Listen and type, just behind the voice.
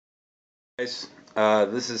Guys,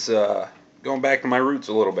 this is going back to my roots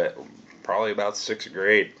a little bit. Probably about 6th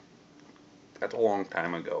grade. That's a long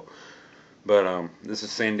time ago. But this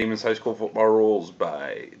is Dimas High School Football Rules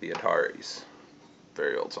by the Ataris.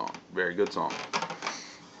 Very old song. Very good song.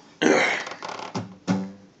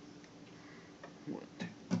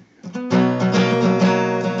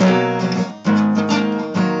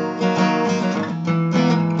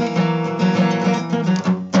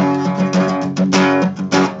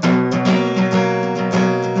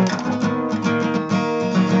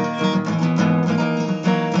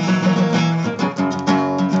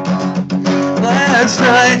 Last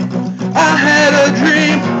night I had a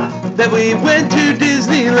dream that we went to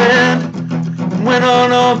Disneyland, went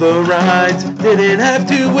on all the rides, didn't have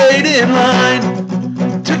to wait in line.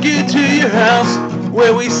 Took you to your house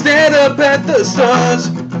where we stared up at the stars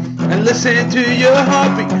and listened to your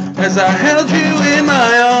heartbeat as I held you in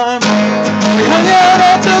my arms. We hung out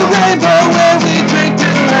at the rainbow where we drank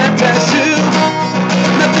till 2:30.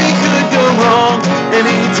 Nothing could go wrong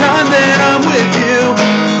anytime that I'm with you.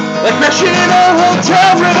 Like mashing a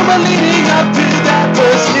hotel room and leading up to that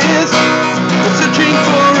first kiss. I'm searching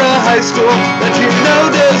for a high school that you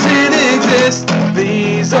know doesn't exist.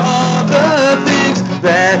 These are the things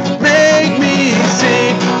that make me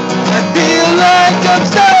sing. I feel like I'm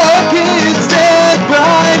stuck instead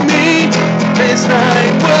by me. This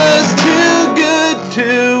night was too good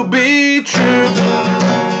to be true.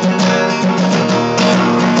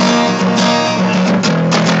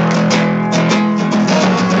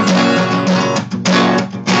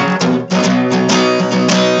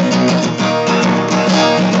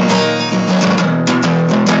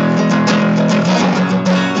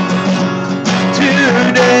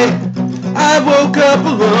 I woke up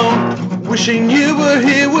alone, wishing you were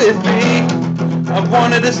here with me. I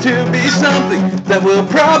wanted us to be something that we'll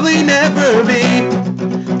probably never be.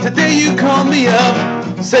 Today you called me up,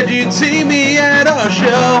 said you'd see me at our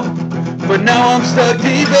show, but now I'm stuck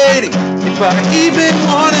debating if I even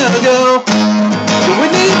wanna go. So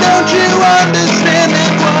Whitney, don't you understand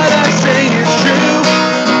that what I say is true?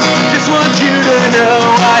 Just want you to know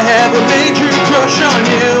I have a major crush on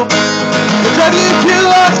you. We'll drive you to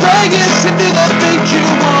Las Vegas and do the things you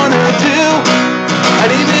wanna do. I'd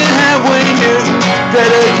even have Wayne Newton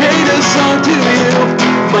dedicate a song to you.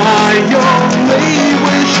 My only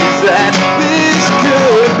wish is that this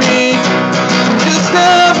could be just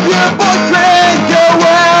a pure boyfriend. Go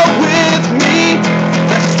out with me.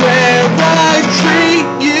 I swear I'd treat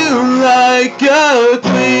you like a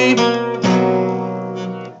queen.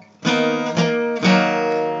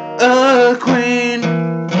 A queen.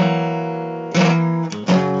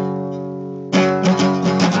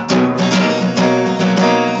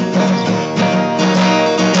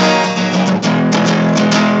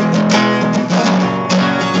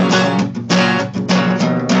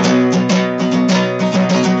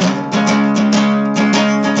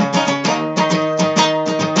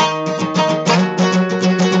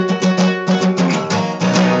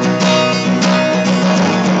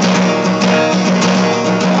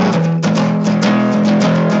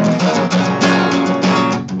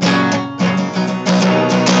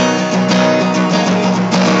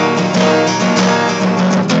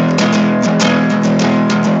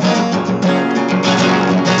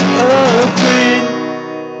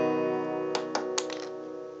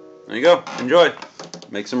 There you go. Enjoy.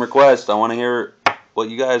 Make some requests. I want to hear what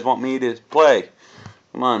you guys want me to play.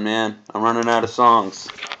 Come on, man. I'm running out of songs.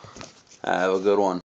 Have a good one.